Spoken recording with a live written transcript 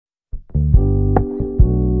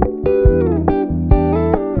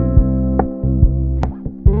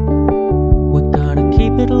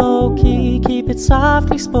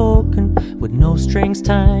softly spoken, with no strings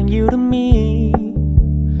tying you to me.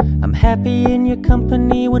 I'm happy in your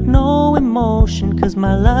company with no emotion, 'cause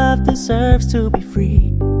my love deserves to be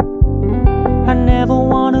free. I never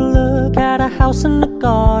wanna look at a house in the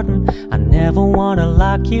garden, I never wanna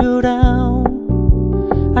lock you down.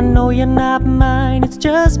 I know you're not mine, it's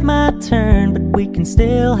just my turn, but we can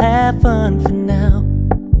still have fun for now.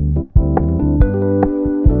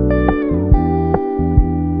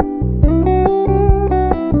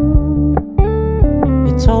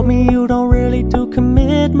 You told me you don't really do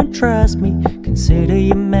commitment, trust me, consider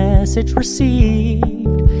your message received.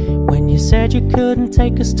 When you said you couldn't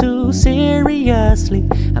take us too seriously,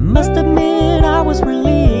 I must admit I was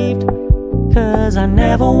relieved. 'Cause I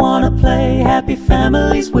never wanna play happy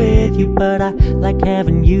families with you, but I like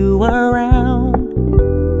having you around.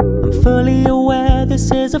 I'm fully aware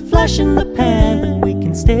this is a flash in the pan, but we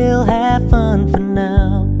can still have fun for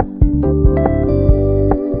now.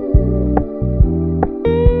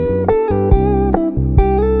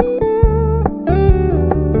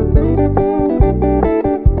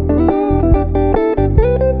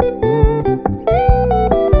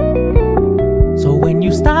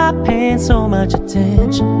 Stop paying so much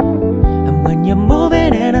attention, and when you're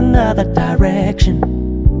moving in another direction,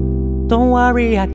 don't worry, I